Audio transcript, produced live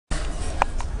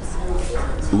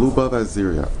Lubov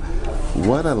Aziria,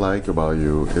 what I like about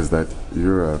you is that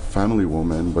you're a family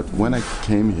woman, but when I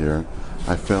came here,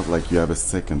 I felt like you have a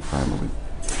second family.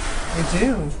 I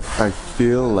do. I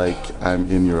feel like I'm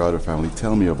in your other family.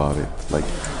 Tell me about it. Like,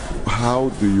 how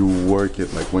do you work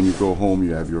it? Like, when you go home,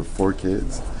 you have your 4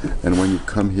 kids, and when you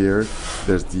come here,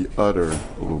 there's the other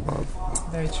Lubov.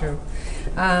 Very true.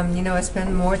 You know, I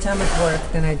spend more time at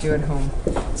work than I do at home.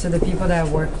 So the people that I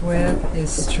work with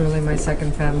is truly my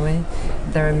second family.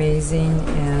 They're amazing,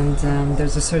 and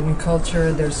there's a certain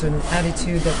culture, there's a certain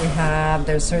attitude that we have,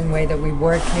 there's a certain way that we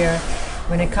work here.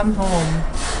 When I come home,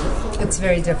 it's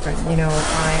very different. You know,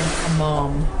 I'm a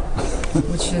mom,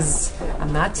 which is,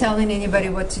 I'm not telling anybody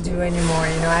what to do anymore.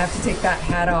 You know, I have to take that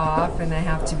hat off, and I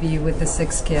have to be with the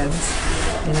 6 kids.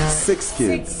 You know, 6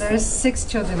 kids? There's 6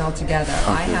 children altogether.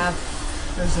 Okay.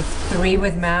 There's 3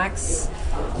 with Max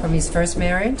from his first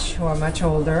marriage, who are much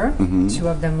older. 2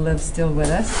 of them live still with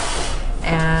us,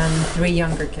 and 3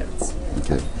 younger kids.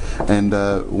 Okay. And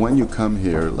when you come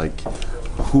here, like,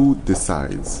 who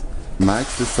decides?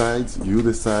 Max decides, you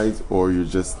decide, or you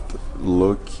just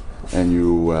look and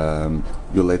you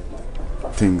let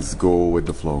things go with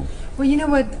the flow? Well, you know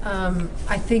what?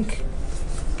 I think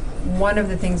one of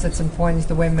the things that's important is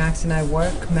the way Max and I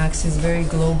work. Max is very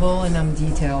global and I'm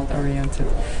detailed oriented.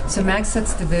 So Max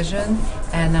sets the vision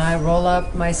and I roll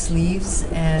up my sleeves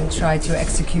and try to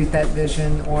execute that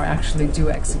vision, or actually do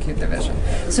execute the vision.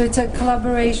 So it's a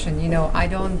collaboration. You know, I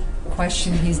don't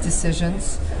question his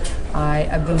decisions.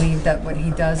 I believe that what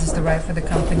he does is the right for the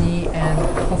company, and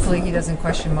hopefully he doesn't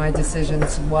question my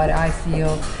decisions, what I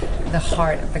feel the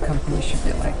heart of the company should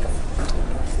be like.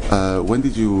 When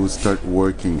did you start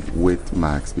working with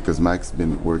Max? Because Max has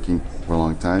been working for a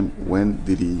long time. When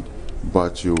did he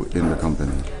bought you in the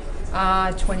company?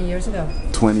 20 years ago.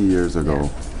 20 years ago.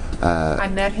 Yeah. I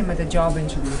met him at a job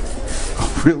interview.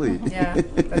 Oh, really? Yeah,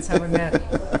 that's how we met.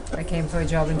 I came for a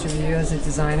job interview as a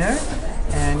designer,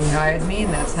 and he hired me,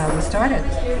 and that's how we started.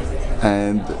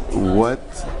 And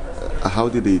how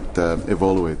did it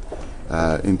evolve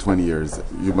in 20 years?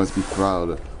 You must be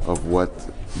proud of what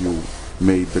you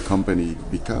made the company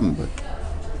become. But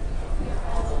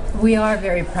we are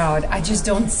very proud. I just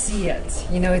don't see it.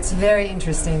 You know, it's very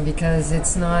interesting because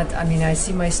it's not, I mean, I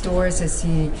see my stores, I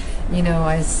see, you know,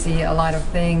 I see a lot of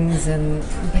things,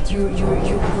 but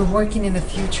we're working in the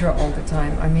future all the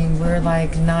time. I mean, we're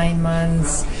like 9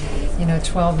 months, you know,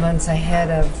 12 months ahead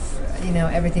of, you know,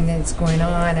 everything that's going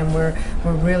on, and we're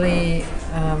really,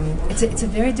 it's a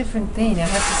very different thing. I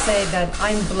have to say that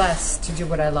I'm blessed to do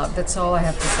what I love. That's all I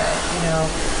have to say, you know,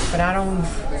 but I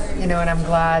don't, you know, and I'm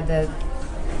glad that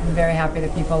I'm very happy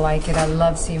that people like it. I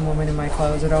love seeing women in my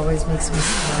clothes. It always makes me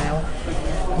smile,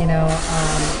 you know.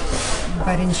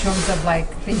 But in terms of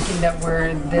like thinking that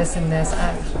we're this and this,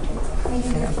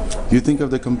 you know. Do you think of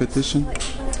the competition?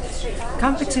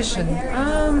 Competition?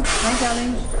 Hi,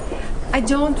 darling. I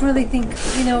don't really think,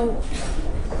 you know,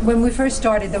 when we first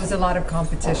started, there was a lot of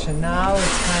competition. Now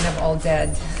it's kind of all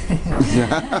dead.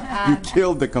 You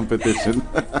killed the competition.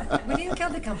 We didn't kill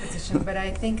the competition, but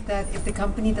I think that if the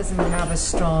company doesn't have a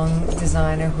strong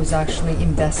designer who's actually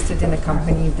invested in the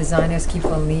company, if designers keep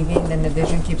on leaving, then the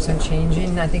vision keeps on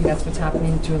changing. I think that's what's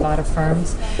happening to a lot of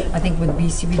firms. I think with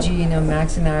Bcbg, you know,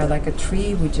 Max and I are like a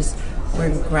tree. We're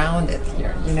grounded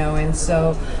here, you know, and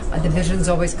so the vision's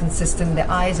always consistent, the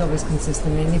eye's always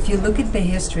consistent. And if you look at the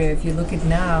history, if you look at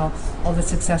now, all the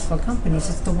successful companies,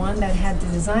 it's the one that had the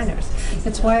designers.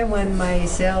 That's why when my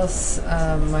sales,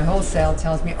 my wholesale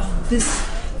tells me, oh, this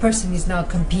person is now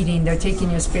competing, they're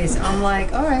taking your space, I'm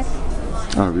like, all right.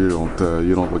 Oh,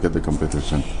 you don't look at the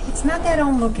competition. It's not that I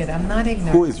don't look at it, I'm not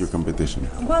ignorant. Who is your competition?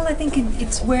 Well, I think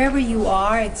it's wherever you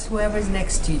are, it's whoever's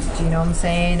next to you, do you know what I'm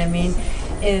saying? I mean,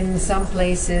 in some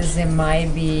places it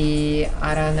might be,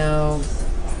 I don't know,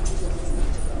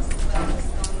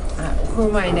 who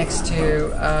am I next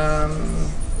to? I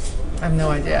have no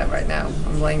idea right now,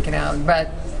 I'm blanking out, but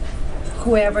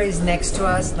whoever is next to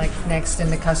us, like next,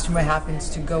 and the customer happens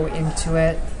to go into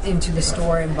the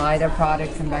store and buy their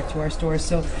product, come back to our store.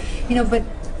 So, you know, but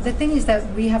the thing is that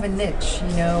we have a niche,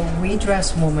 you know, we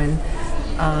dress women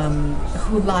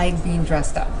who like being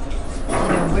dressed up. You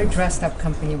know, we're a dressed up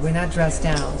company, we're not dressed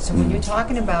down. So when you're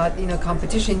talking about, you know,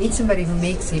 competition, you need somebody who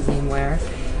makes evening wear.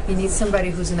 You need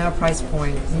somebody who's in our price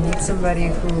point. You need somebody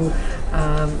who,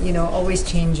 you know, always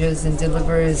changes and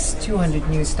delivers 200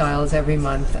 new styles every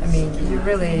month. I mean, you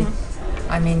really,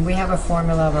 I mean, we have a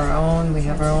formula of our own. We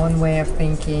have our own way of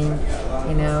thinking,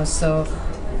 you know, so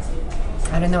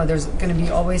I don't know, there's going to be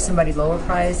always somebody lower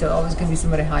price, there's always going to be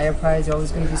somebody higher price, there's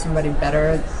always going to be somebody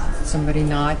better, somebody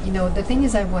not. You know, the thing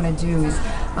is I want to do is,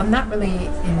 I'm not really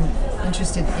in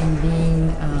interested in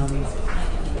being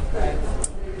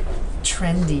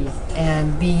trendy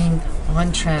and being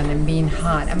on trend and being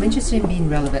hot. I'm interested in being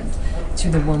relevant to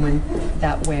the woman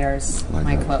that wears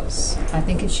my clothes. I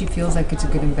think if she feels like it's a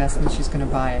good investment, she's going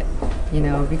to buy it. You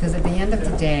know, because at the end of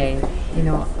the day, you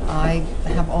know, I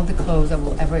have all the clothes I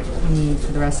will ever need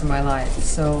for the rest of my life.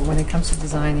 So when it comes to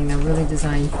designing, I'm really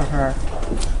designing for her.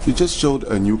 You just showed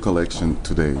a new collection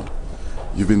today.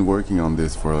 You've been working on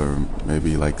this for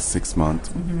maybe like 6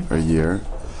 months, a year.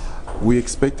 We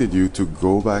expected you to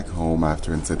go back home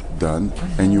after and said done,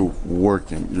 and you're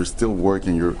working. You're still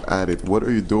working. You're at it. What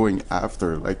are you doing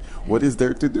after? Like, what is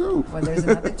there to do? Well, there's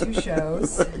another 2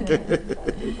 shows.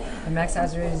 And Max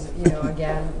Hazard is, you know,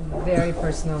 again, very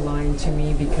personal line to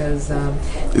me because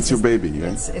it's your baby,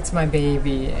 yeah? It's my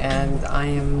baby,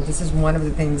 and this is one of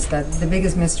the things that the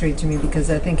biggest mystery to me,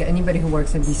 because I think anybody who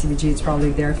works at Bcbg, it's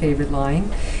probably their favorite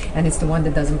line, and it's the one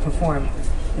that doesn't perform.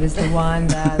 It is the one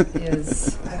that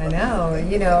is, I know,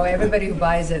 you know, everybody who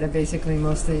buys it are basically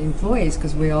mostly employees,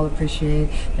 because we all appreciate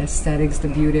the aesthetics, the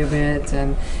beauty of it,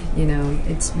 and, you know,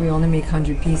 we only make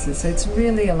 100 pieces. So it's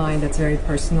really a line that's very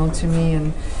personal to me,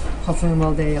 and hopefully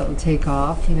one day it'll take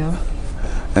off, you know.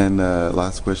 And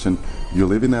last question, you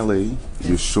live in LA,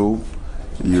 you show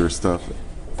your stuff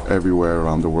everywhere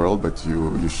around the world, but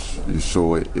you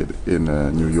show it in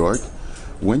New York.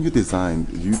 When you design,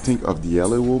 do you think of the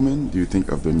LA woman? Do you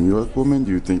think of the New York woman?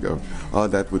 Do you think of, oh,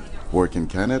 that would work in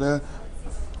Canada?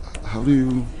 How do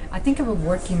you... I think of a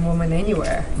working woman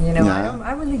anywhere, you know. Yeah.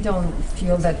 I really don't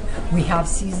feel that we have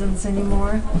seasons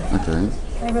anymore. Okay.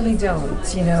 I really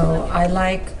don't, you know. I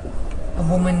like a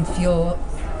woman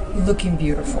looking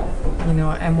beautiful, you know,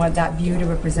 and what that beauty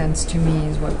represents to me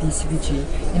is what Bcbg,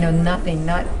 you know,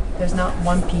 there's not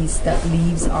one piece that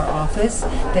leaves our office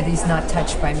that is not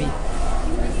touched by me.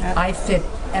 I fit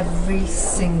every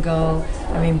single,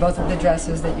 I mean, both of the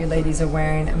dresses that you ladies are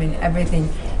wearing, I mean, everything,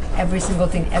 every single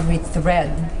thing, every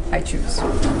thread I choose.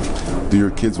 Do your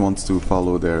kids want to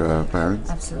follow their parents?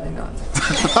 Absolutely not.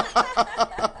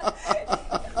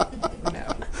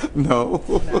 No.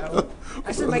 No.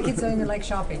 Actually, my kids don't even like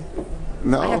shopping.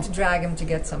 No. I have to drag them to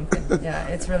get something. Yeah,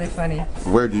 it's really funny.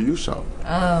 Where do you shop?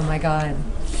 Oh my God.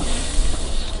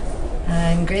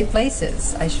 In great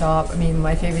places. I shop, I mean,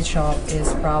 my favorite shop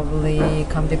is probably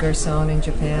Comme des Garçons in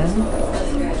Japan.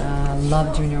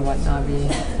 Love Junior Watanabe.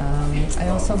 I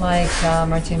also like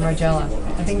Martin Margiela.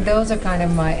 I think those are kind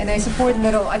of my, and I support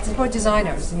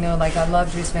designers, you know, like I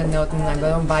love Dries Van Noten. I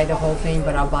don't buy the whole thing,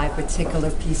 but I'll buy a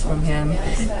particular piece from him.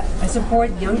 I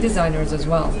support young designers as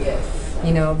well,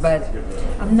 you know, but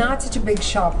I'm not such a big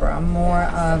shopper. I'm more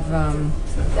of,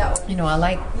 you know,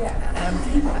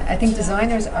 I think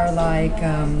designers are like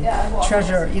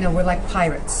treasure, you know, we're like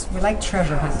pirates. We're like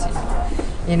treasure hunting.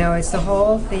 You know, it's the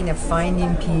whole thing of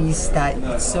finding piece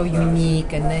that's so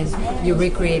unique and then you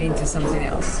recreate into something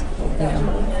else, you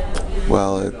know.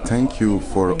 Well, thank you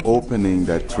for opening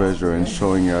that treasure and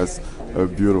showing us a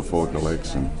beautiful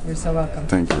collection. You're so welcome.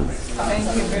 Thank you.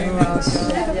 Thank you very much.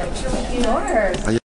 Yours.